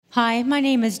Hi, my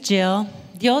name is Jill.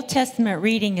 The Old Testament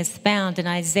reading is found in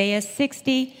Isaiah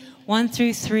 60, 1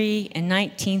 through 3, and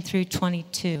 19 through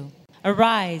 22.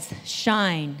 Arise,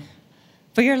 shine,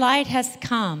 for your light has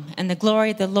come, and the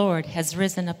glory of the Lord has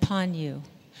risen upon you.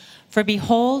 For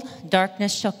behold,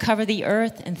 darkness shall cover the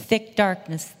earth, and thick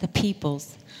darkness the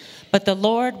peoples. But the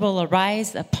Lord will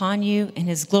arise upon you, and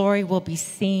his glory will be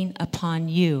seen upon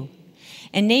you.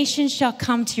 And nations shall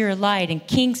come to your light, and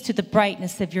kings to the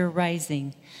brightness of your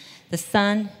rising. The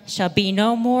sun shall be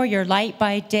no more your light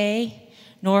by day,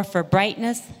 nor for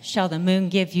brightness shall the moon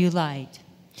give you light.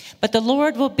 But the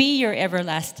Lord will be your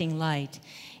everlasting light,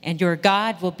 and your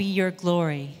God will be your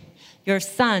glory. Your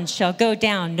sun shall go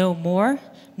down no more,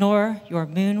 nor your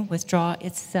moon withdraw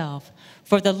itself.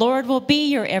 For the Lord will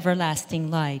be your everlasting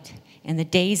light, and the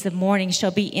days of mourning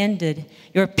shall be ended.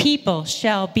 Your people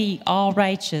shall be all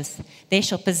righteous. They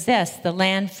shall possess the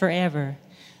land forever.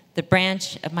 The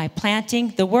branch of my planting,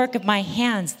 the work of my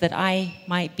hands, that I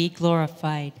might be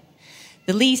glorified.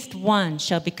 The least one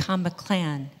shall become a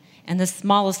clan, and the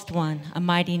smallest one a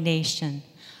mighty nation.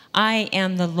 I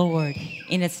am the Lord.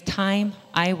 In its time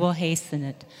I will hasten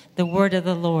it. The word of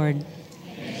the Lord.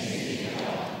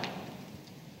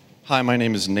 Hi, my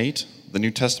name is Nate. The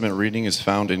New Testament reading is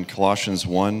found in Colossians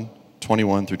 1,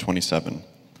 21 through 27.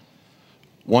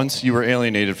 Once you were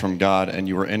alienated from God, and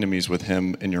you were enemies with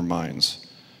him in your minds,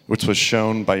 which was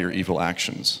shown by your evil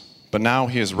actions. But now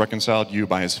he has reconciled you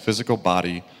by his physical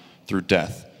body through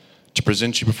death, to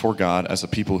present you before God as a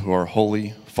people who are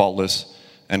holy, faultless,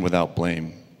 and without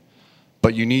blame.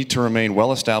 But you need to remain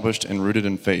well established and rooted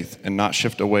in faith, and not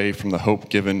shift away from the hope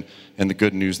given in the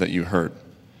good news that you heard.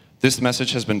 This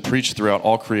message has been preached throughout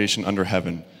all creation under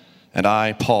heaven, and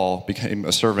I, Paul, became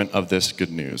a servant of this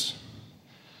good news.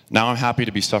 Now I'm happy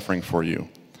to be suffering for you.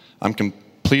 I'm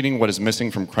completing what is missing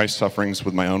from Christ's sufferings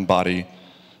with my own body.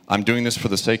 I'm doing this for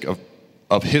the sake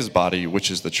of his body,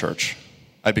 which is the church.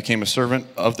 I became a servant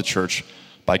of the church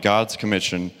by God's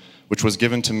commission, which was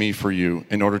given to me for you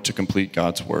in order to complete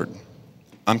God's word.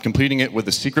 I'm completing it with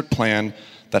a secret plan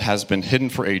that has been hidden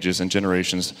for ages and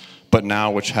generations, but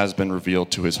now which has been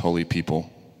revealed to his holy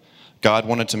people. God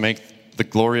wanted to make the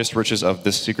glorious riches of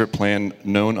this secret plan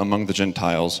known among the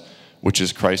Gentiles, which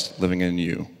is Christ living in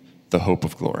you, the hope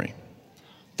of glory.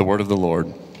 The word of the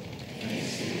Lord.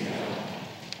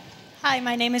 Hi,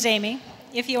 my name is Amy.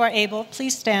 If you are able,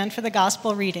 please stand for the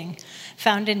gospel reading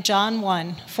found in John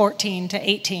 1, 14 to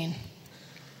 18.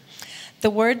 The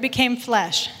Word became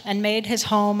flesh and made his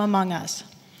home among us.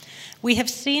 We have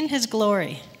seen his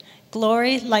glory,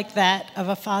 glory like that of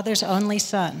a Father's only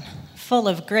Son, full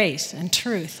of grace and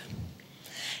truth.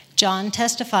 John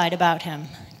testified about him,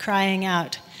 crying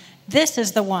out, "This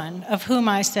is the one of whom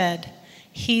I said,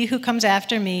 'He who comes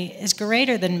after me is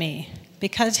greater than me,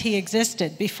 because he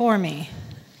existed before me.'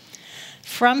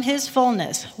 From his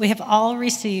fullness we have all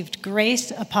received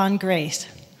grace upon grace.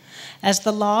 As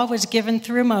the law was given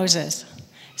through Moses,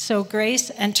 so grace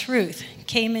and truth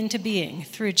came into being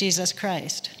through Jesus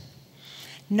Christ.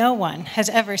 No one has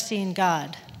ever seen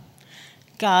God.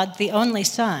 God, the only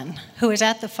Son, who is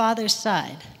at the Father's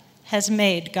side, has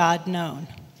made God known."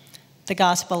 The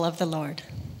gospel of the Lord.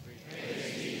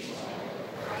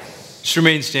 Just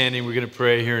remain standing. We're going to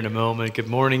pray here in a moment. Good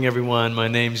morning, everyone. My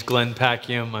name's Glenn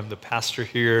Packiam. I'm the pastor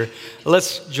here.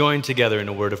 Let's join together in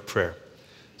a word of prayer.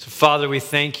 So, Father, we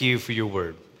thank you for your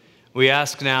word. We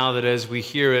ask now that as we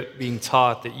hear it being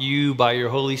taught, that you, by your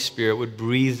Holy Spirit, would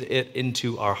breathe it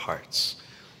into our hearts.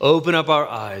 Open up our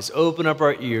eyes, open up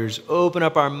our ears, open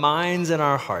up our minds and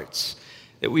our hearts,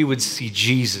 that we would see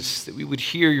Jesus, that we would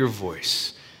hear your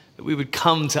voice, that we would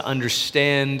come to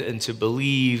understand and to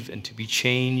believe and to be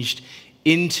changed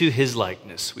into his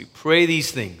likeness. We pray these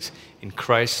things in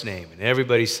Christ's name. And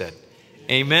everybody said,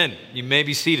 amen. You may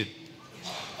be seated.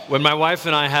 When my wife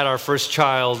and I had our first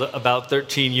child about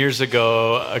 13 years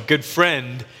ago, a good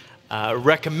friend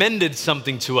recommended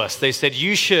something to us. They said,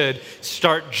 you should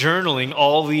start journaling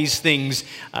all these things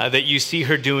that you see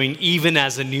her doing even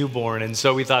as a newborn. And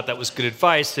so we thought that was good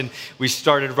advice. And we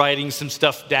started writing some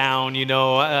stuff down,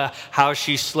 how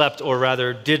she slept, or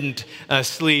rather didn't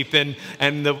sleep, and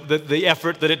the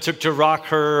effort that it took to rock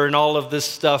her and all of this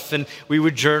stuff. And we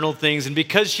would journal things. And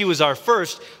because she was our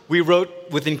first, we wrote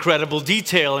with incredible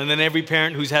detail. And then every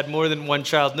parent who's had more than one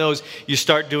child knows you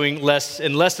start doing less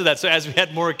and less of that. So as we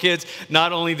had more kids,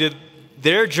 not only did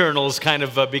their journals kind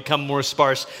of become more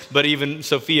sparse, but even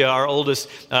Sophia, our oldest,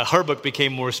 her book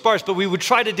became more sparse. But we would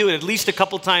try to do it at least a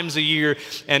couple times a year,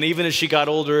 and even as she got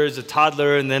older as a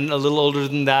toddler, and then a little older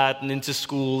than that, and into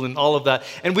school and all of that,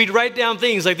 and we'd write down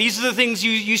things like, these are the things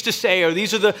you used to say, or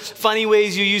these are the funny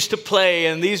ways you used to play,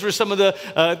 and these were some of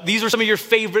your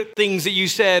favorite things that you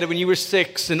said when you were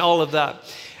 6, and all of that.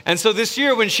 And so this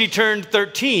year when she turned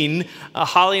 13,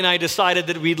 Holly and I decided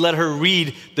that we'd let her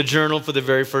read the journal for the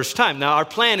very first time. Now our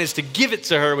plan is to give it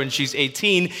to her when she's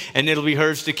 18 and it'll be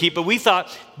hers to keep. But we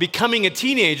thought becoming a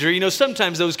teenager,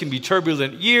 sometimes those can be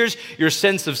turbulent years. Your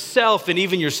sense of self and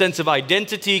even your sense of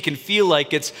identity can feel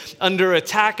like it's under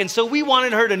attack. And so we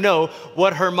wanted her to know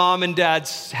what her mom and dad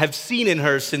have seen in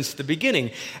her since the beginning.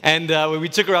 And we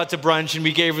took her out to brunch and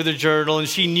we gave her the journal, and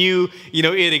she knew,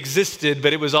 it existed,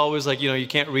 but it was always like, you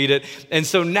can't read it. And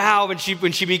so now when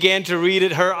she began to read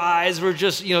it, her eyes were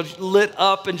just, lit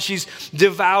up, and she's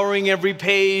devouring every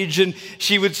page, and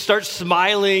she would start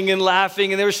smiling and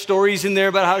laughing. And there were stories in there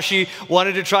about how she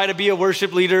wanted to try to be a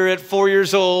worship leader at 4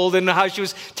 years old, and how she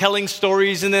was telling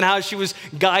stories, and then how she was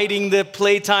guiding the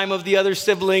playtime of the other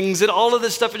siblings and all of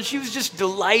this stuff. And she was just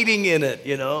delighting in it,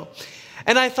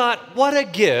 And I thought, what a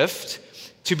gift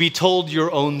to be told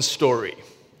your own story.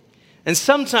 And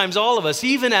sometimes all of us,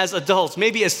 even as adults,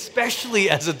 maybe especially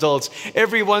as adults,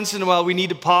 every once in a while we need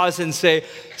to pause and say,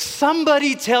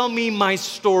 somebody tell me my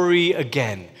story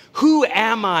again. Who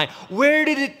am I? Where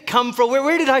did it come from?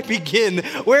 Where did I begin?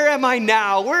 Where am I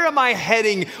now? Where am I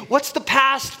heading? What's the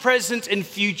past, present, and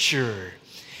future?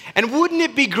 And wouldn't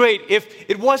it be great if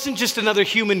it wasn't just another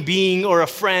human being or a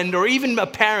friend or even a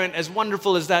parent, as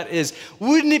wonderful as that is?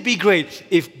 Wouldn't it be great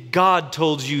if God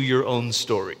told you your own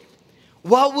story?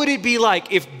 What would it be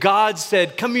like if God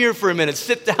said, come here for a minute,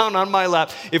 sit down on my lap,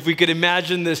 if we could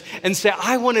imagine this, and say,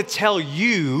 I want to tell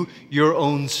you your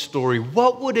own story?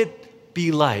 What would it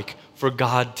be like for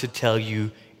God to tell you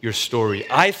your story?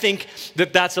 I think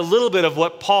that that's a little bit of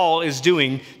what Paul is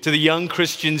doing to the young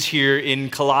Christians here in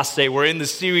Colossae. We're in the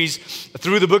series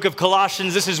through the book of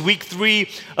Colossians. This is week 3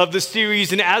 of the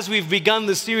series. And as we've begun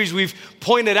the series, we've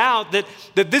pointed out that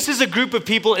this is a group of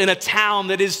people in a town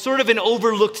that is sort of an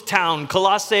overlooked town.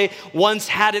 Colossae once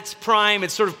had its prime.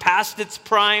 It's sort of past its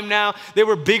prime now. There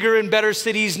were bigger and better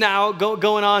cities now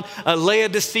going on.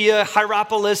 Laodicea,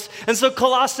 Hierapolis. And so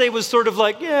Colossae was sort of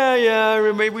like,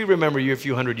 we remember you a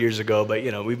few hundred years ago, but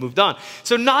we've moved on.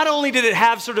 So not only did it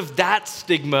have sort of that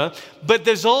stigma, but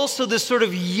there's also this sort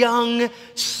of young,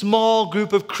 small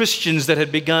group of Christians that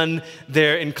had begun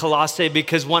there in Colossae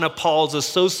because one of Paul's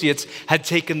associates had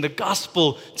taken the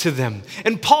gospel to them.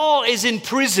 And Paul is in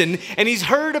prison, and he's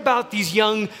heard about this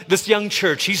young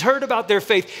church. He's heard about their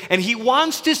faith, and he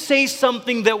wants to say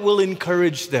something that will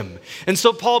encourage them. And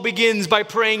so Paul begins by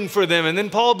praying for them, and then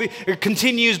Paul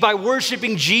continues by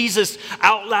worshiping Jesus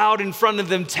out loud in front of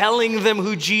them, telling them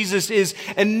who Jesus is.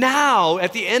 And now,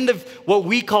 at the end of what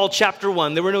we call chapter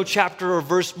 1, there were no chapter or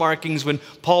verse markings when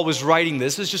Paul was writing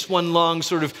this. It's just one long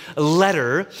sort of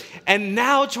letter. And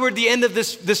now, toward the end of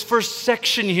this first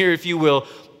section here, if you will,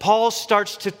 Paul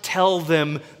starts to tell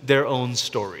them their own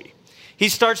story. He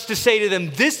starts to say to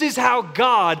them, this is how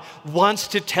God wants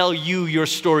to tell you your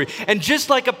story. And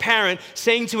just like a parent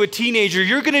saying to a teenager,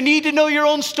 you're going to need to know your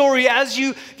own story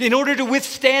in order to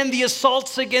withstand the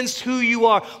assaults against who you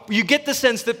are. You get the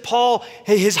sense that Paul,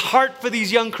 his heart for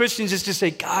these young Christians is to say,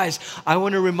 guys, I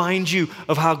want to remind you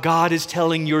of how God is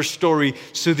telling your story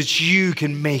so that you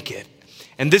can make it.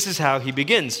 And this is how he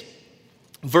begins.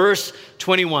 Verse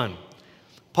 21.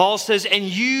 Paul says, and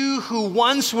you who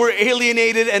once were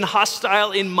alienated and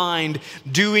hostile in mind,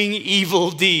 doing evil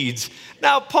deeds.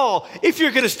 Now, Paul, if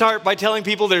you're going to start by telling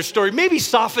people their story, maybe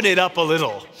soften it up a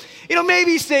little.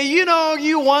 Maybe say,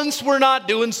 you once were not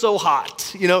doing so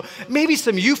hot. Maybe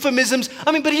some euphemisms.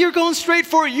 But you're going straight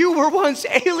for it. You were once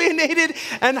alienated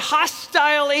and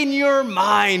hostile in your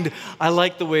mind. I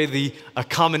like the way the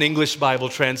Common English Bible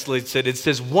translates it. It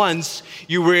says, once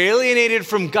you were alienated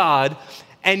from God,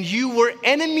 and you were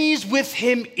enemies with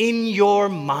him in your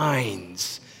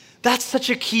minds. That's such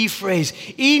a key phrase.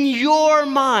 In your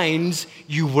minds,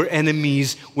 you were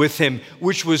enemies with him,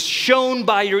 which was shown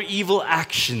by your evil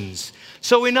actions.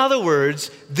 So in other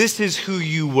words, this is who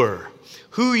you were.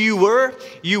 Who you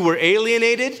were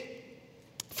alienated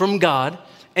from God,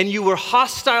 and you were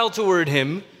hostile toward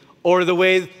him, or the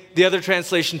way the other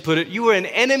translation put it, you were an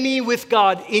enemy with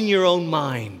God in your own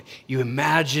mind. You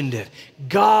imagined it.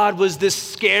 God was this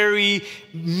scary,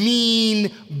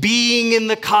 mean being in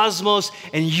the cosmos,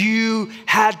 and you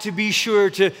had to be sure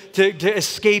to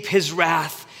escape his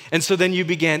wrath. And so then you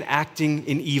began acting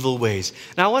in evil ways.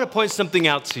 Now I want to point something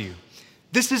out to you.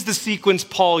 This is the sequence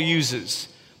Paul uses.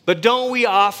 But don't we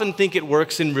often think it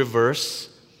works in reverse?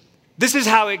 This is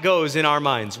how it goes in our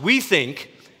minds. We think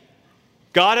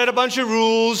God had a bunch of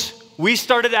rules. We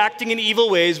started acting in evil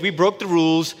ways. We broke the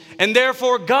rules. And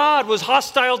therefore, God was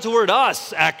hostile toward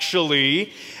us,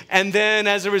 actually. And then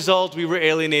as a result, we were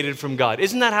alienated from God.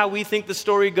 Isn't that how we think the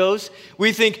story goes?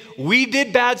 We think we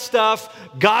did bad stuff.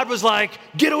 God was like,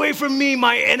 get away from me,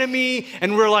 my enemy.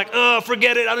 And we're like, oh,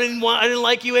 forget it. I didn't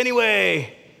like you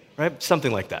anyway. Right?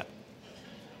 Something like that.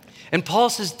 And Paul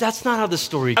says, that's not how the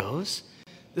story goes.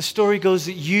 The story goes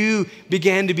that you're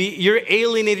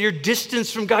alienated, you're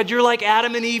distanced from God. You're like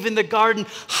Adam and Eve in the garden,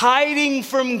 hiding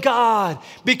from God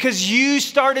because you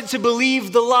started to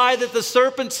believe the lie that the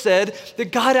serpent said,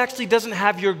 that God actually doesn't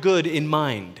have your good in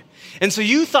mind. And so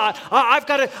you thought, I've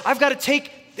got to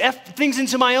take things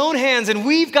into my own hands, and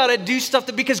we've got to do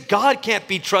stuff because God can't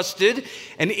be trusted.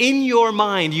 And in your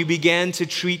mind, you began to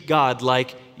treat God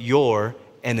like your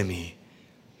enemy.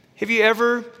 Have you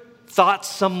ever thought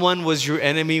someone was your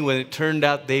enemy when it turned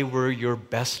out they were your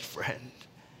best friend?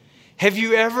 Have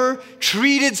you ever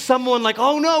treated someone like,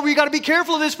 oh no, we got to be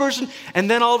careful of this person, and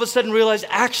then all of a sudden realized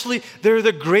actually they're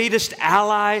the greatest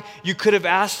ally you could have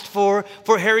asked for?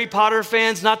 For Harry Potter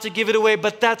fans, not to give it away,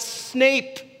 but that's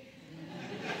Snape.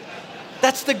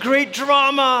 That's the great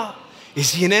drama.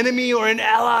 Is he an enemy or an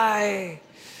ally?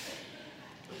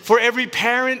 For every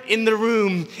parent in the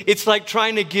room, it's like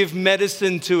trying to give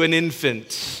medicine to an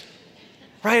infant.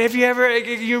 Right?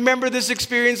 You remember this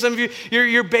experience? Some of you,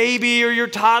 your baby or your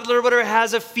toddler or whatever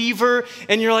has a fever,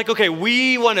 and you're like, okay,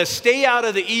 we want to stay out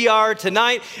of the ER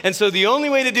tonight, and so the only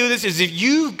way to do this is if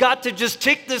you've got to just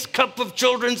take this cup of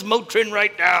children's Motrin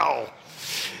right now.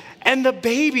 And the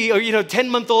baby, or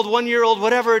 10-month-old, 1-year-old,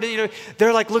 whatever,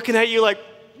 they're like looking at you like,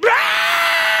 "Rah!"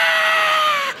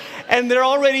 And they're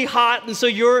already hot, and so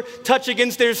your touch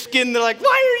against their skin, they're like, why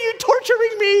are you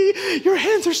torturing me? Your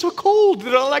hands are so cold,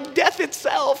 like death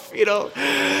itself,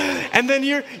 And then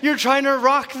you're trying to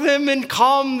rock them and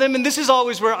calm them, and this is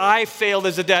always where I failed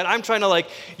as a dad. I'm trying to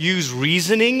use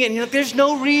reasoning, and there's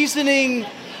no reasoning.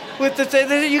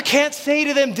 You can't say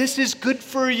to them, this is good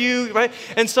for you, right?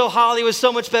 And so Holly was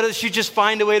so much better that she'd just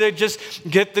find a way to just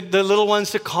get the little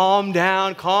ones to calm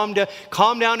down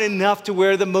enough to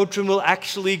where the Motrin will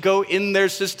actually go in their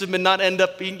system and not end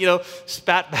up being,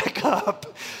 spat back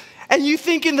up. And you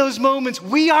think in those moments,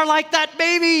 we are like that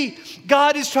baby.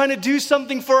 God is trying to do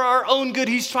something for our own good.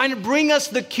 He's trying to bring us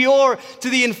the cure to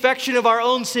the infection of our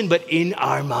own sin, but in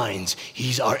our minds,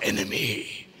 he's our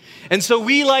enemy. And so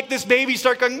we, like this baby,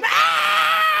 start going,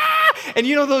 ah! And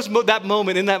in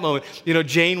that moment,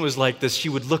 Jane was like this. She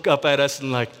would look up at us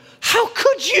and like, how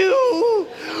could you?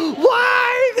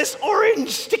 Why this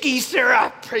orange sticky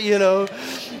syrup,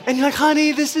 And you're like,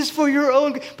 honey, this is for your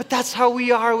own good. But that's how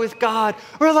we are with God.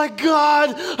 We're like,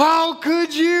 God, how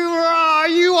could you?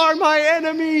 You are my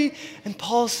enemy. And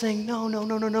Paul's saying, no.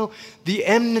 The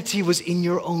enmity was in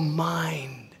your own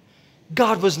mind.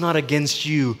 God was not against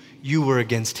you. You were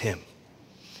against him.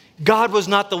 God was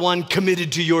not the one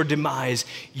committed to your demise.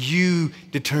 You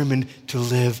determined to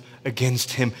live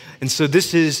against him. And so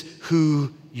this is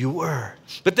who you were.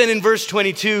 But then in verse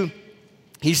 22,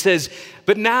 he says,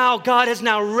 but now God has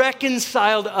now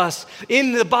reconciled us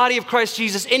in the body of Christ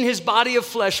Jesus, in his body of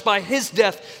flesh, by his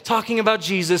death, talking about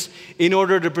Jesus, in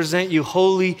order to present you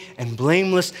holy and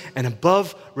blameless and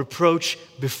above reproach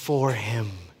before him.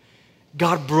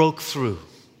 God broke through.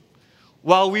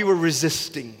 While we were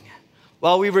resisting,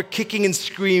 while we were kicking and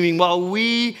screaming, while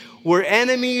we were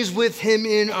enemies with him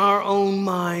in our own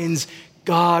minds,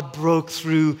 God broke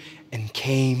through and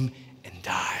came and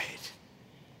died.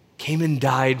 Came and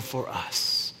died for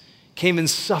us. Came and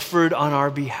suffered on our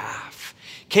behalf.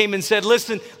 Came and said,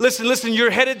 listen, you're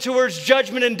headed towards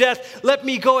judgment and death. Let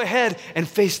me go ahead and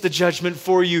face the judgment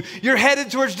for you. You're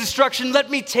headed towards destruction. Let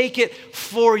me take it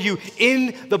for you.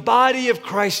 In the body of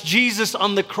Christ Jesus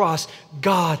on the cross,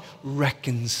 God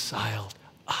reconciled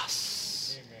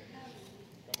us.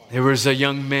 There was a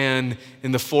young man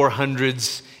in the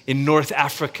 400s in North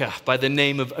Africa by the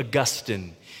name of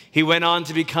Augustine. He went on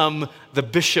to become the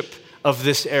bishop of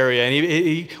this area. And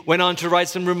he went on to write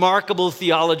some remarkable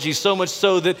theology, so much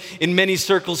so that in many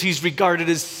circles he's regarded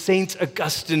as Saint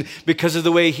Augustine because of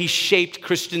the way he shaped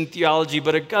Christian theology.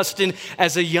 But Augustine,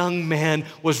 as a young man,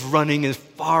 was running as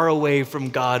far away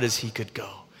from God as he could go.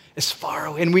 As far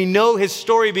away. And we know his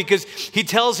story because he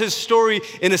tells his story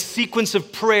in a sequence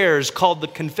of prayers called the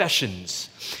Confessions.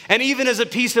 And even as a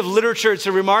piece of literature, it's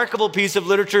a remarkable piece of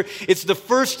literature. It's the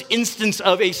first instance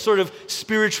of a sort of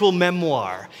spiritual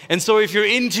memoir. And so if you're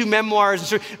into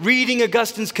memoirs, reading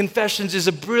Augustine's Confessions is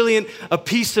a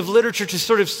piece of literature to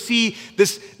sort of see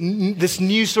this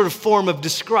new sort of form of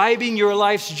describing your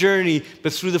life's journey,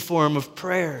 but through the form of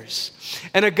prayers.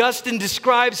 And Augustine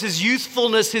describes his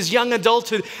youthfulness, his young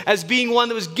adulthood, as being one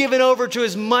that was given over to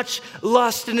as much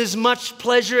lust and as much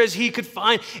pleasure as he could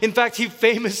find. In fact, he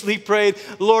famously prayed,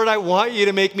 "Lord, I want you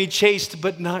to make me chaste,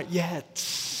 but not yet.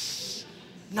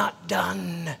 Not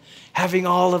done having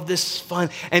all of this fun."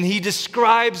 And he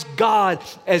describes God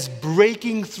as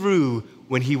breaking through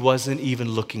when he wasn't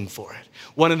even looking for it.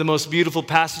 One of the most beautiful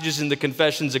passages in the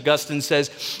Confessions, Augustine says,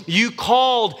 "You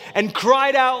called and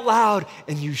cried out loud,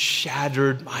 and you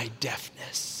shattered my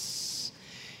deafness.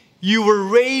 You were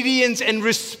radiant and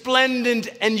resplendent,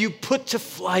 and you put to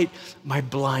flight my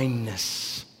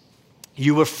blindness.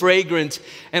 You were fragrant,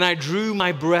 and I drew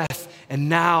my breath, and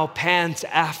now pant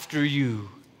after you.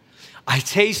 I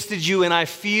tasted you, and I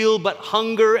feel but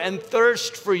hunger and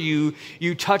thirst for you.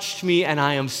 You touched me, and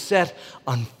I am set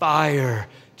on fire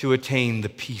to attain the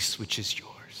peace which is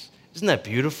yours." Isn't that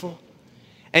beautiful?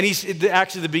 And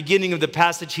actually, the beginning of the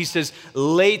passage, he says,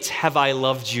 "Late have I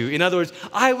loved you." In other words,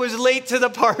 I was late to the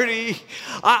party.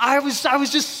 I was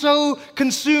just so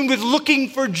consumed with looking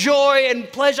for joy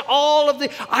and pleasure.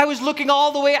 I was looking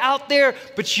all the way out there,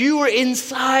 but you were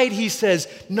inside, he says,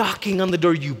 knocking on the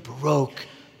door. You broke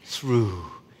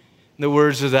through. In the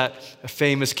words of that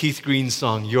famous Keith Green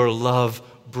song, "Your love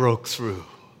broke through."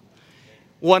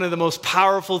 One of the most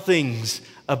powerful things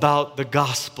about the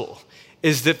gospel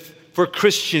is that for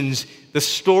Christians, the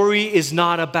story is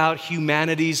not about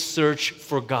humanity's search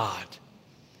for God.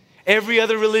 Every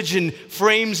other religion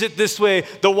frames it this way: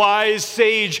 the wise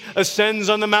sage ascends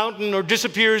on the mountain or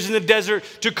disappears in the desert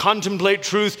to contemplate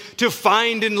truth, to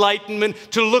find enlightenment,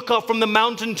 to look up from the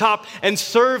mountaintop and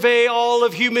survey all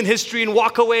of human history and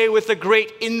walk away with a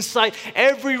great insight.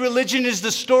 Every religion is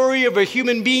the story of a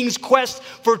human being's quest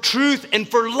for truth and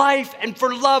for life and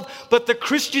for love. But the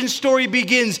Christian story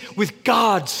begins with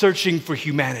God searching for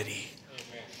humanity.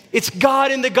 Amen. It's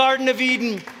God in the Garden of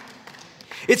Eden.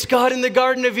 It's God in the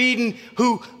Garden of Eden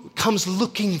who comes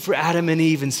looking for Adam and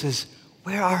Eve and says,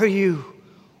 "Where are you?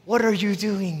 What are you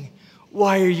doing?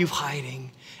 Why are you hiding?"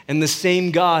 And the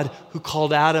same God who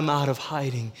called Adam out of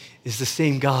hiding is the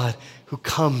same God who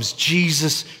comes,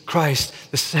 Jesus Christ,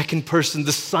 the second person,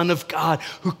 the Son of God,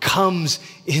 who comes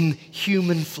in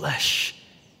human flesh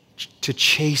to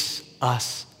chase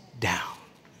us down.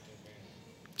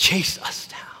 Chase us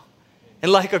down.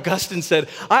 And like Augustine said,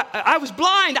 I was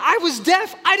blind, I was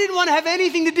deaf, I didn't want to have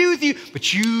anything to do with you,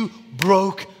 but you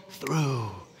broke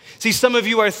through. See, some of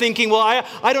you are thinking, well,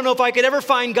 I don't know if I could ever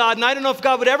find God, and I don't know if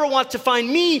God would ever want to find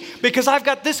me because I've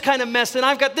got this kind of mess, and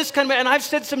I've got this kind of, and I've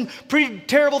said some pretty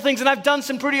terrible things, and I've done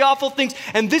some pretty awful things,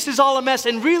 and this is all a mess.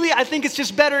 And really, I think it's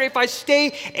just better if I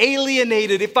stay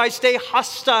alienated, if I stay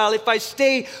hostile, if I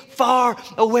stay far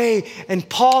away. And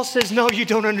Paul says, no, you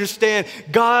don't understand.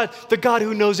 God, the God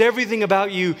who knows everything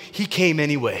about you, he came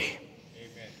anyway.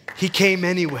 Amen. He came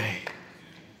anyway.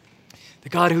 The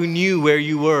God who knew where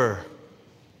you were,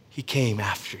 he came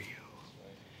after you.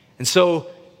 And so,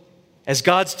 as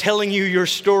God's telling you your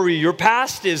story, your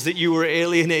past is that you were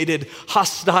alienated,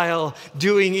 hostile,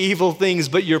 doing evil things,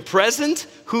 but your present,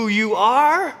 who you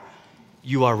are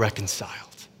reconciled.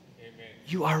 Amen.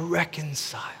 You are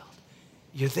reconciled.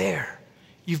 You're there.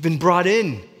 You've been brought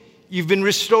in. You've been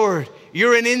restored.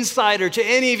 You're an insider. To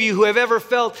any of you who have ever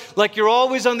felt like you're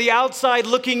always on the outside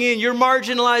looking in, you're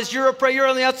marginalized, you're a prey, you're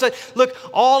on the outside. Look,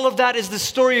 all of that is the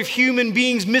story of human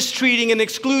beings mistreating and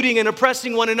excluding and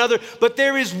oppressing one another. But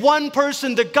there is one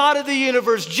person, the God of the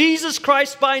universe, Jesus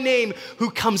Christ by name, who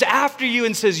comes after you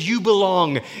and says, you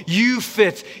belong, you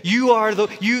fit, you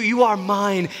are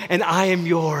mine, and I am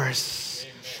yours.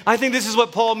 Amen. I think this is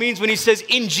what Paul means when he says,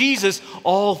 in Jesus,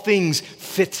 all things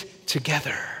fit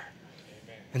together.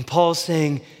 And Paul's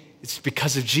saying, it's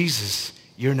because of Jesus,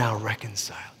 you're now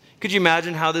reconciled. Could you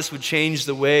imagine how this would change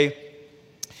the way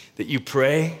that you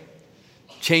pray?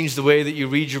 Change the way that you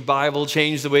read your Bible?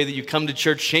 Change the way that you come to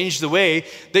church? Change the way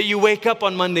that you wake up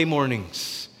on Monday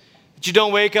mornings? That you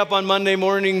don't wake up on Monday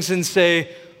mornings and say,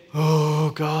 oh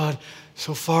God,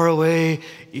 so far away,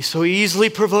 so easily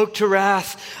provoked to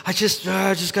wrath. I just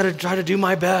got to try to do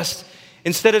my best.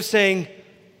 Instead of saying,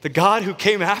 the God who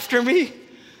came after me,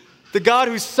 the God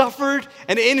who suffered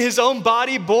and in his own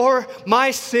body bore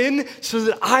my sin so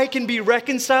that I can be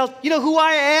reconciled. You know who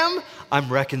I am? I'm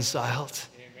reconciled.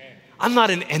 Amen. I'm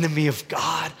not an enemy of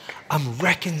God. I'm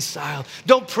reconciled.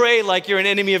 Don't pray like you're an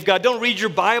enemy of God. Don't read your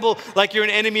Bible like you're an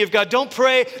enemy of God. Don't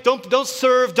pray, don't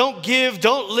serve, don't give,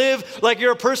 don't live like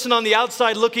you're a person on the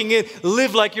outside looking in.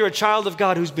 Live like you're a child of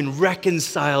God who's been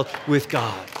reconciled with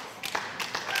God.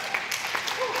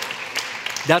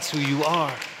 That's who you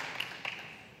are.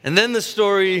 And then the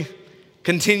story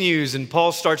continues, and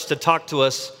Paul starts to talk to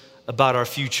us about our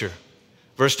future.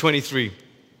 Verse 23.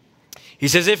 He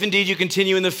says, if indeed you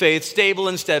continue in the faith, stable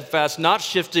and steadfast, not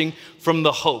shifting from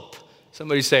the hope.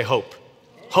 Somebody say hope.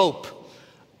 Hope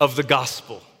of the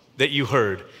gospel that you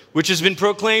heard, which has been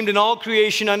proclaimed in all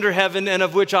creation under heaven, and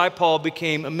of which I, Paul,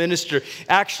 became a minister.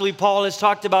 Actually, Paul has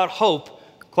talked about hope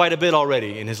quite a bit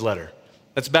already in his letter.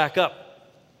 Let's back up.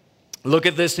 Look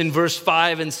at this in verse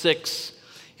 5 and 6.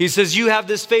 He says, you have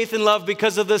this faith and love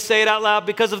because of the, say it out loud,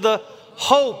 because of the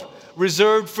hope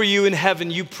reserved for you in heaven.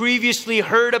 You previously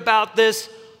heard about this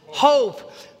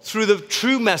hope through the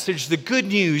true message, the good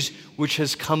news, which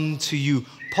has come to you.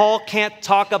 Paul can't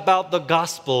talk about the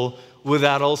gospel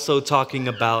without also talking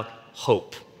about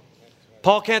hope.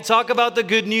 Paul can't talk about the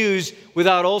good news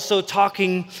without also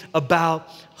talking about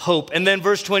hope. And then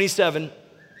verse 27,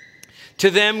 to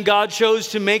them God chose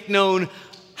to make known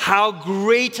how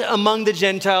great among the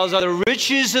Gentiles are the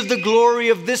riches of the glory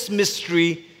of this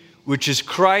mystery, which is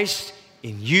Christ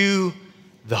in you,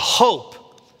 the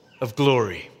hope of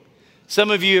glory.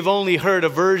 Some of you have only heard a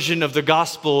version of the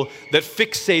gospel that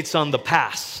fixates on the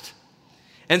past.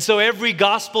 And so every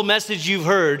gospel message you've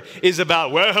heard is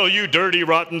about, well, you dirty,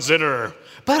 rotten sinner,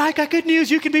 but I got good news,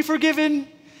 you can be forgiven.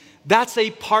 That's a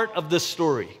part of the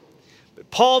story.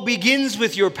 Paul begins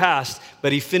with your past,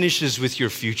 but he finishes with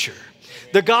your future.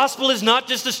 The gospel is not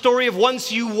just a story of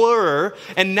once you were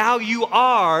and now you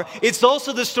are. It's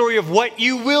also the story of what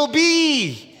you will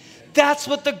be. That's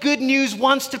what the good news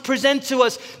wants to present to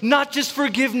us. Not just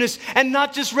forgiveness and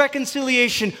not just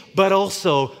reconciliation, but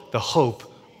also the hope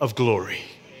of glory.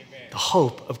 Amen. The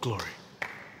hope of glory.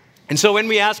 And so when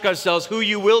we ask ourselves who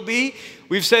you will be,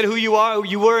 we've said who you are, who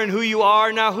you were, and who you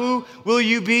are. Now who will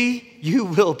you be? You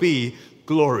will be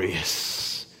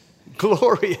glorious.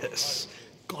 Glorious.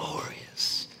 Glorious.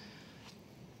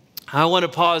 I want to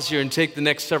pause here and take the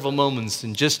next several moments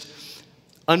and just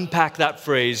unpack that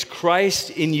phrase,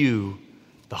 Christ in you,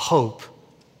 the hope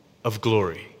of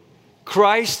glory.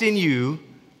 Christ in you,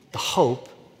 the hope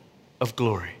of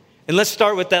glory. And let's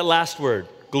start with that last word,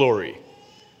 glory.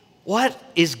 What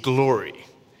is glory?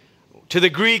 To the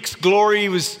Greeks, glory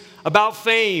was about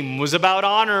fame, was about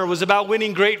honor, was about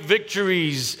winning great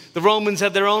victories. The Romans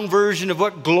had their own version of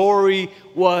what glory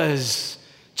was.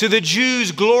 To the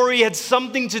Jews, glory had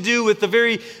something to do with the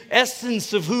very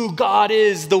essence of who God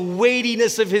is, the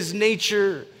weightiness of his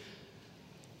nature.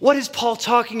 What is Paul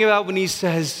talking about when he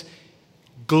says,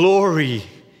 glory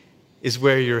is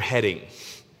where you're heading?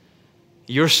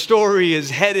 Your story is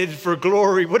headed for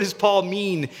glory. What does Paul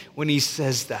mean when he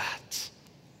says that?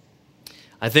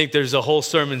 I think there's a whole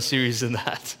sermon series in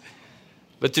that.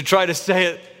 But to try to say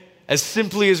it as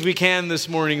simply as we can this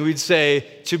morning, we'd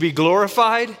say, to be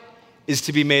glorified is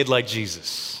to be made like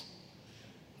Jesus.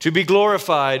 To be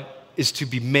glorified is to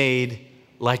be made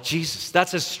like Jesus.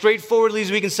 That's as straightforwardly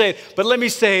as we can say it. But let me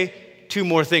say two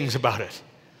more things about it.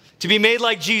 To be made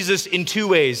like Jesus in two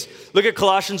ways. Look at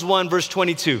Colossians 1, verse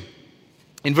 22.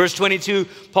 In verse 22,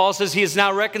 Paul says, he has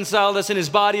now reconciled us in his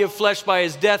body of flesh by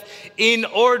his death in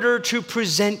order to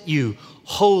present you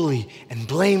holy and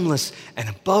blameless and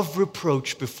above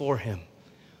reproach before him.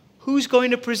 Who's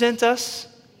going to present us?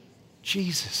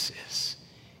 Jesus is,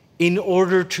 in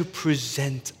order to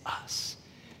present us.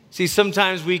 See,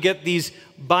 sometimes we get these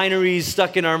binaries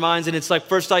stuck in our minds, and it's like,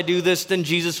 first I do this, then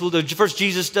Jesus will do. First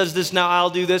Jesus does this, now I'll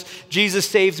do this. Jesus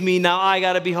saves me, now I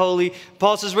got to be holy.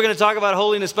 Paul says, we're going to talk about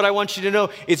holiness, but I want you to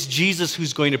know it's Jesus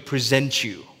who's going to present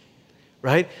you,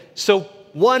 right? So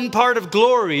one part of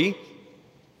glory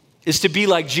is to be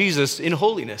like Jesus in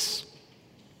holiness.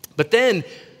 But then,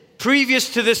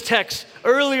 previous to this text,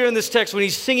 earlier in this text, when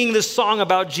he's singing this song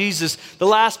about Jesus, the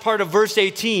last part of verse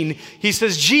 18, he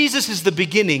says, Jesus is the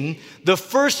beginning, the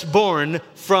firstborn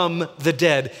from the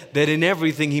dead, that in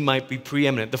everything he might be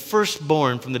preeminent. The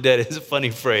firstborn from the dead is a funny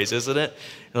phrase, isn't it?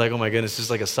 You're like, oh my goodness, this is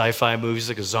like a sci-fi movie, it's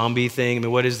like a zombie thing. I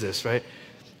mean, what is this, right?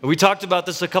 And we talked about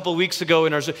this a couple weeks ago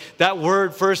in that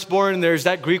word firstborn, there's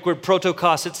that Greek word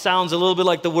protokos. It sounds a little bit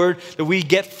like the word that we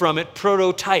get from it,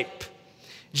 prototype.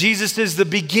 Jesus is the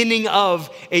beginning of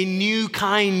a new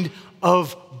kind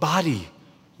of body,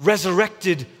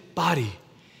 resurrected body.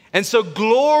 And so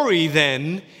glory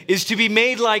then is to be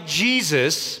made like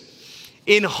Jesus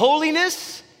in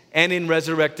holiness and in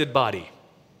resurrected body.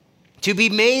 to be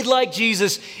made like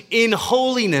Jesus in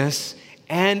holiness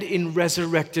and in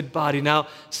resurrected body. Now,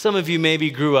 some of you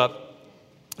maybe grew up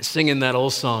singing that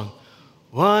old song,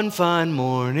 one fine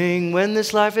morning when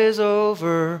this life is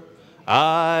over,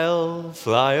 I'll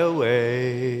fly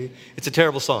away. It's a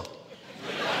terrible song.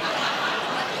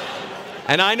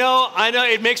 And I know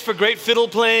it makes for great fiddle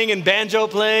playing and banjo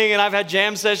playing, and I've had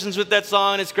jam sessions with that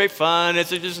song. It's great fun. It's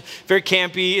just very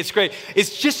campy. It's great.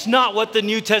 It's just not what the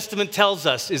New Testament tells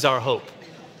us is our hope.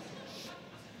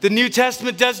 The New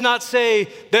Testament does not say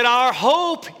that our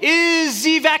hope is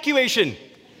evacuation.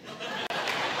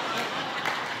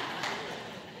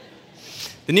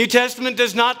 The New Testament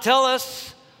does not tell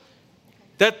us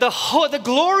that the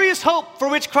glorious hope for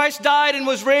which Christ died and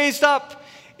was raised up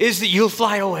is that you'll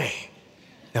fly away.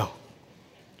 No.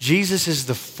 Jesus is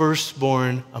the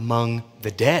firstborn among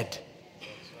the dead.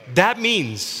 That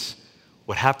means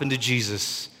what happened to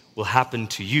Jesus will happen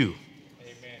to you,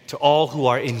 to all who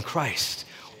are in Christ.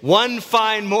 One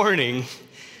fine morning,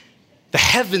 the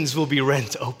heavens will be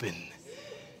rent open,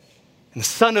 and the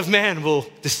Son of Man will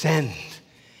descend.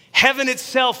 Heaven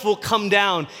itself will come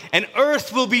down, and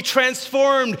earth will be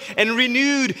transformed and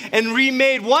renewed and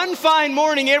remade. One fine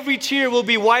morning, every tear will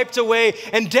be wiped away,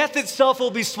 and death itself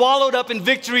will be swallowed up in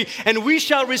victory, and we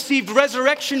shall receive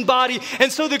resurrection body.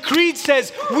 And so the creed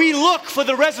says, we look for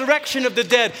the resurrection of the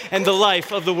dead and the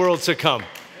life of the world to come.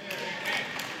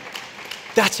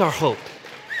 That's our hope.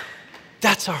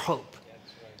 That's our hope.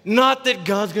 Not that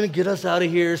God's going to get us out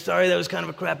of here. Sorry, that was kind of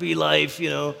a crappy life, you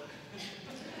know.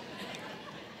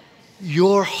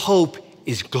 Your hope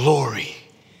is glory.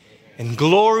 And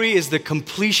glory is the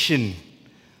completion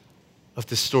of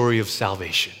the story of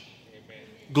salvation.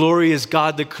 Glory is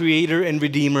God, the creator and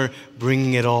redeemer,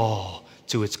 bringing it all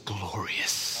to its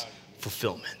glorious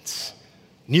fulfillment.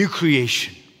 New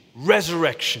creation,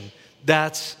 resurrection,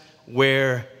 that's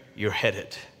where you're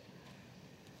headed.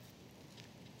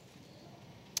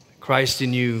 Christ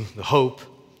in you, the hope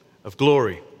of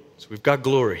glory. So we've got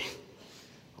glory.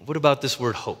 What about this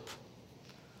word hope?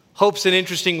 Hope's an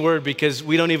interesting word because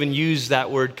we don't even use that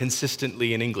word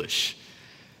consistently in English.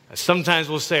 Sometimes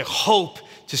we'll say hope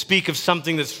to speak of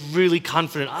something that's really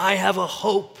confident. I have a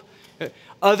hope.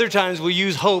 Other times we'll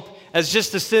use hope as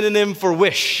just a synonym for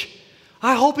wish.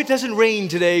 I hope it doesn't rain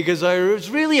today because I was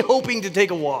really hoping to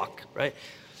take a walk, right?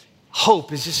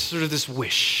 Hope is just sort of this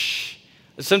wish.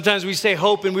 Sometimes we say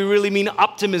hope and we really mean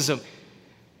optimism.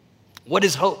 What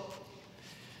is hope?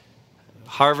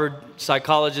 Harvard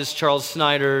psychologist Charles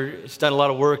Snyder has done a lot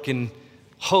of work in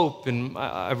hope, and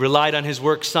I've relied on his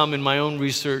work some in my own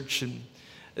research. And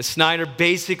Snyder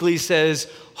basically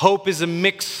says hope is a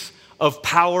mix of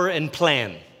power and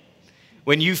plan.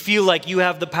 When you feel like you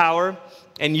have the power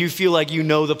and you feel like you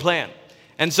know the plan.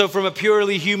 And so from a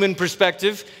purely human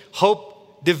perspective,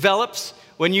 hope develops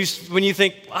when you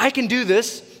think, I can do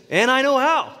this and I know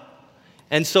how.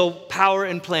 And so power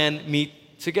and plan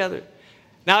meet together.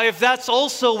 Now, if that's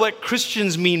also what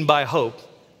Christians mean by hope,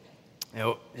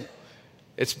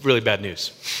 it's really bad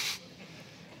news.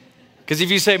 Because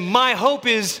if you say, my hope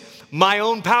is my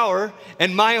own power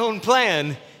and my own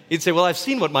plan, you'd say, well, I've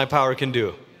seen what my power can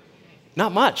do.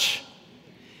 Not much.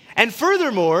 And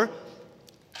furthermore,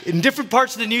 in different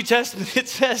parts of the New Testament, it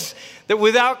says that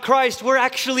without Christ, we're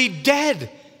actually dead.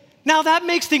 Now, that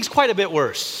makes things quite a bit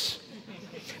worse.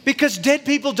 Because dead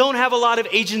people don't have a lot of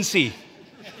agency.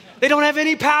 They don't have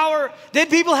any power.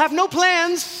 Dead people have no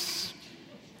plans.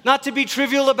 Not to be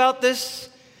trivial about this,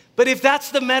 but if that's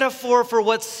the metaphor for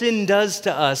what sin does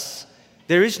to us,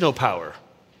 there is no power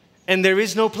and there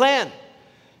is no plan.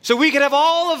 So we could have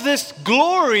all of this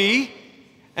glory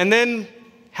and then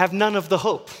have none of the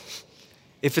hope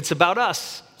if it's about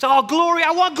us. So, oh, glory, I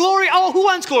want glory. Oh, who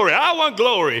wants glory? I want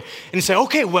glory. And you say,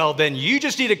 okay, well, then you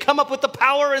just need to come up with the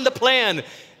power and the plan.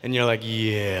 And you're like,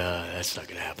 yeah, that's not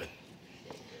going to happen.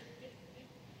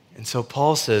 And so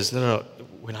Paul says, no,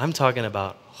 when I'm talking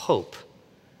about hope,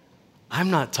 I'm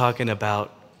not talking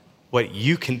about what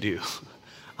you can do.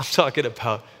 I'm talking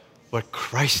about what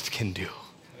Christ can do.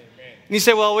 And you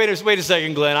say, well, wait a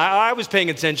second, Glenn. I was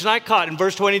paying attention. I caught in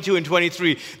verse 22 and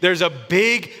 23, there's a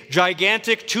big,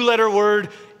 gigantic two-letter word,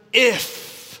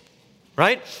 if.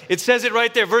 Right? It says it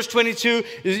right there. Verse 22,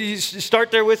 you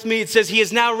start there with me. It says, he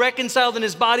is now reconciled in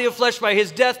his body of flesh by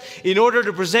his death in order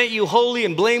to present you holy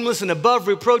and blameless and above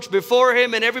reproach before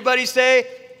him. And everybody say,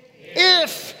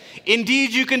 if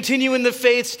indeed you continue in the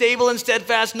faith, stable and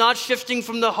steadfast, not shifting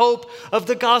from the hope of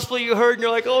the gospel you heard. And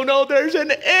you're like, oh no, there's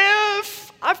an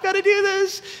if. I've got to do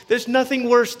this. There's nothing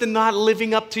worse than not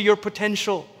living up to your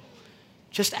potential.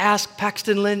 Just ask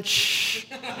Paxton Lynch.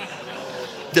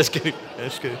 Just kidding.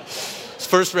 His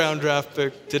first round draft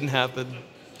pick didn't happen.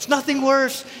 It's nothing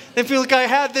worse than feeling like I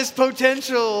had this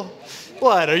potential.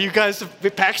 What, are you guys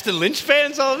Paxton Lynch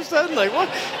fans all of a sudden? Like,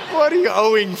 what are you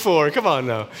owing for? Come on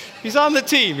now. He's on the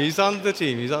team. He's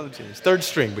third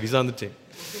string, but he's on the team.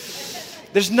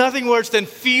 There's nothing worse than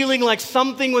feeling like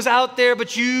something was out there,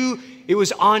 but it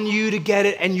was on you to get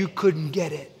it, and you couldn't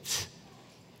get it.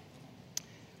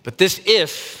 But this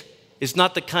if is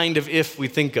not the kind of if we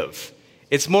think of.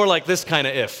 It's more like this kind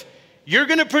of if. You're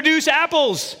going to produce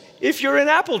apples if you're an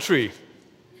apple tree.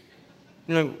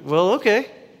 You're like, well, okay.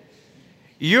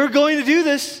 You're going to do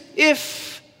this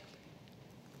if.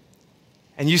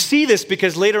 And you see this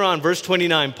because later on, verse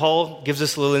 29, Paul gives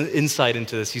us a little insight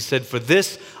into this. He said, for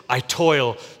this I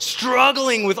toil,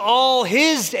 struggling with all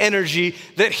his energy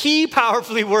that he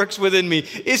powerfully works within me.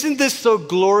 Isn't this so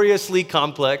gloriously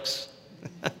complex?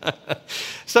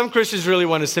 Some Christians really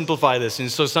want to simplify this.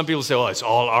 And so some people say, oh, it's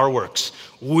all our works.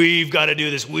 We've got to do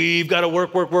this. We've got to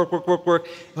work. I'm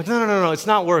like, no, it's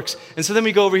not works. And so then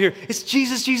we go over here. It's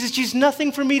Jesus,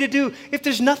 nothing for me to do. If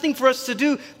there's nothing for us to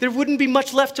do, there wouldn't be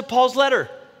much left to Paul's letter.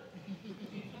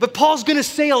 But Paul's going to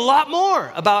say a lot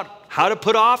more about how to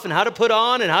put off and how to put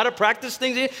on and how to practice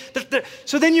things.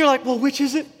 So then you're like, well, which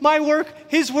is it? My work,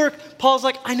 his work? Paul's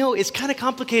like, I know, it's kind of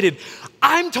complicated.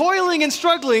 I'm toiling and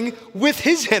struggling with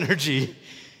his energy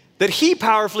that he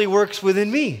powerfully works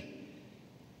within me.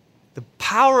 The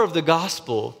power of the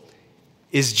gospel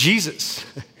is Jesus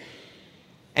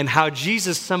and how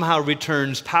Jesus somehow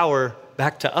returns power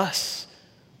back to us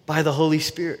by the Holy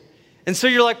Spirit. And so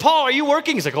you're like, Paul, are you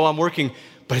working? He's like, oh, I'm working,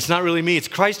 but it's not really me. It's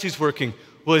Christ who's working.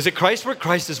 Well, is it Christ's work?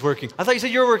 Christ is working. I thought you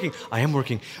said you're working. I am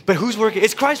working. But who's working?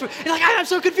 It's Christ's work. You're like, I'm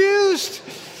so confused.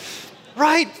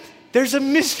 Right? There's a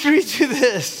mystery to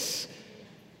this.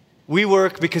 We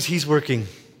work because he's working.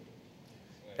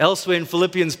 Elsewhere in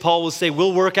Philippians, Paul will say,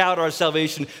 we'll work out our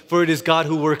salvation, for it is God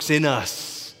who works in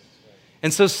us.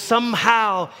 And so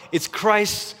somehow it's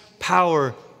Christ's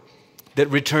power that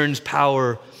returns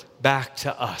power back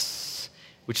to us.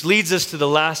 Which leads us to the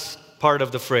last part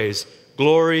of the phrase,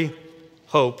 glory,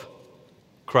 hope,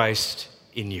 Christ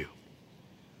in you.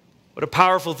 What a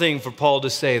powerful thing for Paul to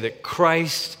say that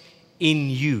Christ in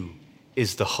you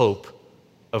is the hope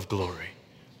of glory.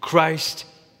 Christ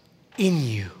in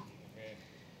you.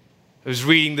 I was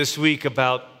reading this week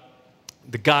about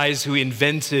the guys who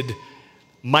invented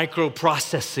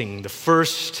microprocessing, the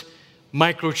first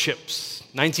microchips.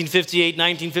 1958,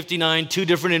 1959, two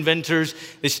different inventors.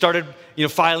 They started,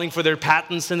 filing for their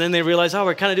patents, and then they realized,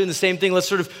 we're kind of doing the same thing. Let's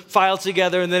sort of file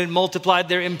together, and then it multiplied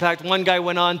their impact. One guy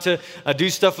went on to do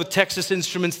stuff with Texas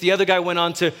Instruments. The other guy went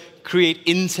on to create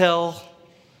Intel.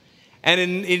 And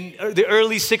in the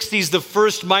early 60s, the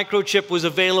first microchip was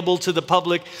available to the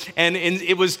public, and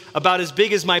it was about as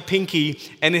big as my pinky,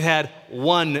 and it had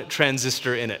one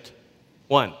transistor in it.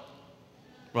 One.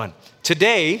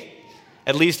 Today,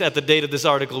 at least at the date of this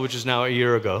article, which is now a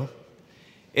year ago,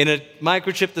 in a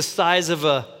microchip the size of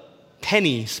a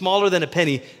penny, smaller than a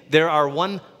penny, there are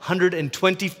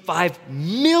 125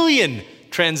 million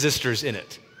transistors in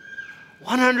it.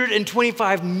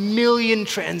 125 million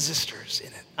transistors in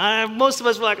it. Most of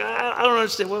us were like, I don't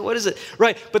understand. What is it?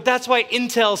 Right, but that's why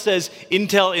Intel says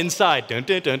Intel inside. Dun,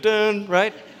 dun, dun, dun,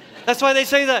 right? That's why they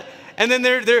say that. And then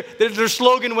their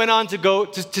slogan went on to go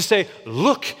to say,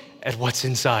 look at what's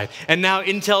inside. And now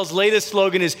Intel's latest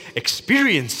slogan is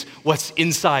experience what's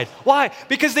inside. Why?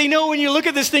 Because they know when you look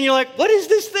at this thing, you're like, what is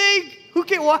this thing?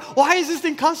 Why does this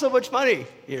thing cost so much money?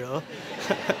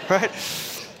 Right?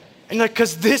 And like,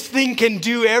 because this thing can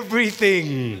do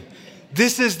everything.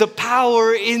 This is the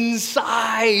power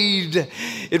inside.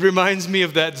 It reminds me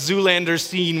of that Zoolander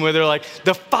scene where they're like,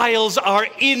 the files are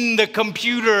in the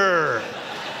computer.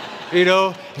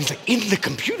 And he's like, in the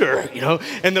computer,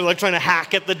 and they're like trying to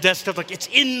hack at the desktop, like, it's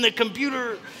in the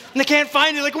computer. And they can't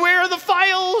find it, like, where are the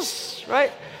files,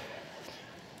 right?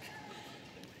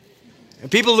 And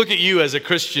people look at you as a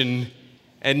Christian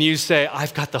and you say,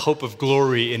 I've got the hope of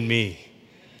glory in me.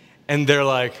 And they're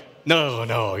like,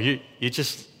 no, you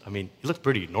look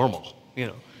pretty normal,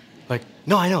 Like,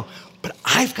 no, I know, but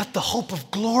I've got the hope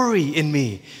of glory in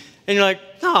me. And you're like,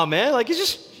 no, man, like, you're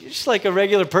just like a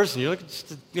regular person. You're like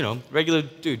just a, regular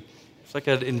dude. It's like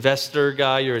an investor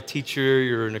guy, you're a teacher,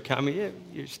 you're an accountant,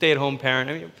 you're a stay-at-home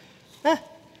parent.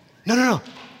 No.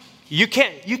 You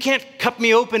can't cut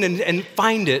me open and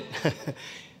find it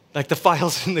like the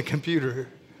files in the computer.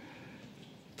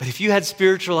 But if you had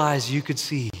spiritual eyes, you could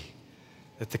see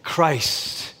that the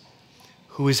Christ,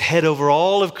 who is head over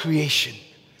all of creation,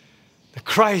 the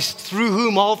Christ through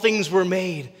whom all things were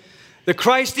made, The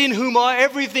Christ in whom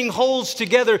everything holds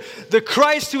together. The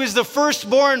Christ who is the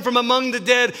firstborn from among the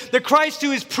dead. The Christ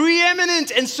who is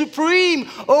preeminent and supreme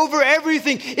over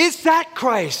everything. It's that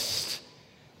Christ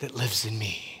that lives in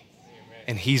me.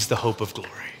 And he's the hope of glory.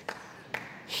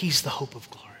 He's the hope of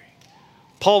glory.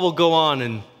 Paul will go on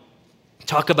and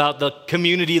talk about the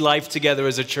community life together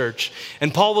as a church.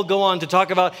 And Paul will go on to talk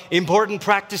about important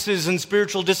practices and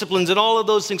spiritual disciplines, and all of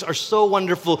those things are so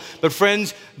wonderful. But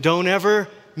friends, don't ever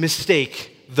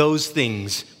mistake those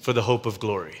things for the hope of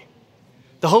glory.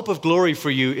 The hope of glory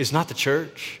for you is not the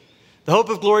church. The hope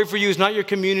of glory for you is not your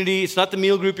community. It's not the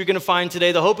meal group you're going to find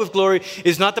today. The hope of glory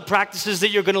is not the practices that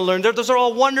you're going to learn. Those are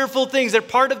all wonderful things. They're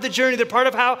part of the journey. They're part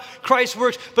of how Christ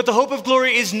works. But the hope of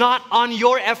glory is not on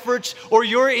your efforts or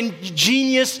your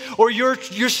ingenious or your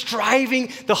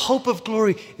striving. The hope of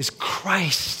glory is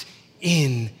Christ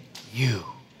in you.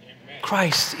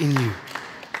 Christ in you.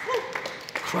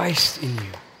 Christ in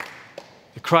you.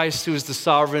 The Christ who is the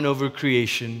sovereign over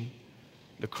creation.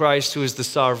 The Christ who is the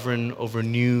sovereign over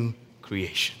new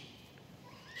creation.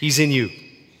 He's in you,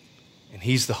 and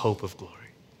he's the hope of glory.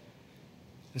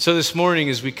 And so this morning,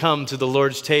 as we come to the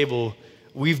Lord's table,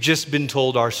 we've just been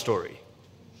told our story.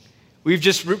 We've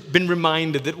just been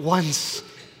reminded that once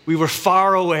we were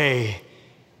far away,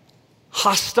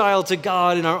 hostile to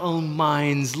God in our own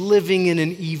minds, living in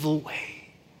an evil way.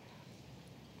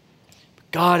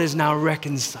 But God has now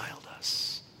reconciled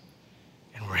us,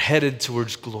 and we're headed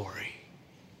towards glory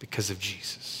because of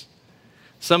Jesus.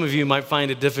 Some of you might find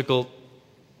it difficult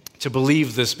to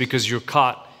believe this because you're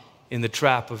caught in the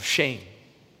trap of shame.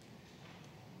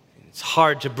 It's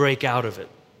hard to break out of it.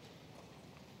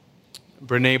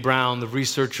 Brené Brown, the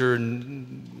researcher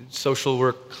and social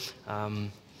work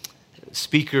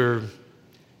speaker,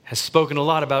 has spoken a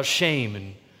lot about shame.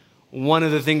 And one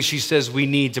of the things she says we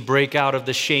need to break out of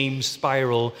the shame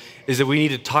spiral is that we need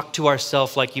to talk to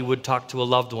ourselves like you would talk to a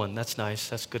loved one. That's nice.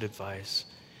 That's good advice.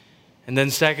 And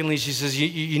then secondly, she says,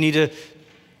 you need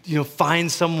to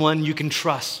find someone you can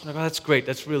trust. Like, oh, that's great.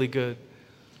 That's really good.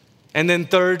 And then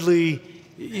thirdly,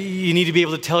 you need to be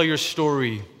able to tell your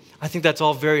story. I think that's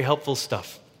all very helpful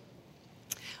stuff.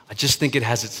 I just think it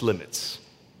has its limits.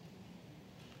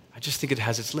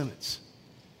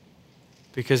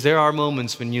 Because there are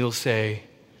moments when you'll say,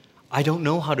 I don't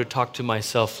know how to talk to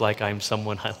myself like I'm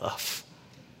someone I love.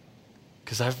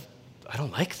 Because I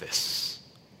don't like this.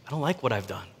 I don't like what I've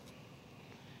done.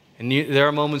 And there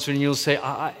are moments when you'll say,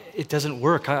 it doesn't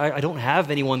work. I don't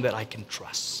have anyone that I can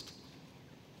trust.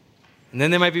 And then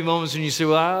there might be moments when you say,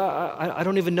 well, I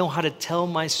don't even know how to tell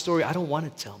my story. I don't want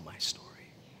to tell my story.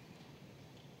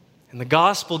 And the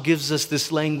gospel gives us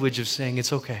this language of saying,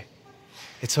 it's okay.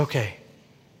 It's okay.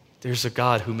 There's a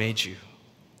God who made you,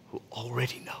 who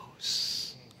already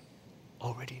knows,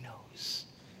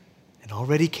 and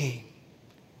already came,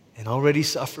 and already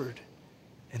suffered,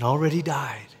 and already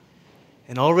died,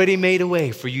 and already made a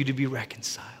way for you to be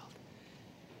reconciled,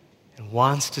 and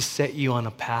wants to set you on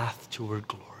a path toward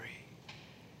glory.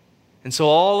 And so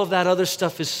all of that other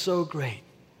stuff is so great.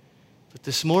 But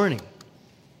this morning,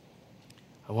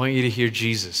 I want you to hear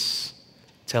Jesus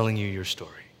telling you your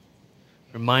story,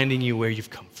 reminding you where you've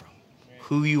come from,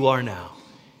 who you are now,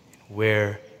 and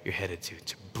where you're headed to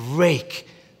break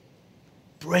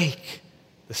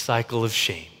the cycle of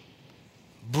shame.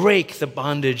 Break the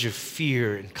bondage of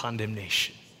fear and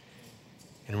condemnation,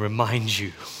 and remind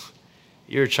you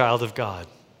you're a child of God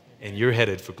and you're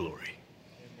headed for glory.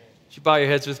 Would you bow your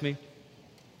heads with me?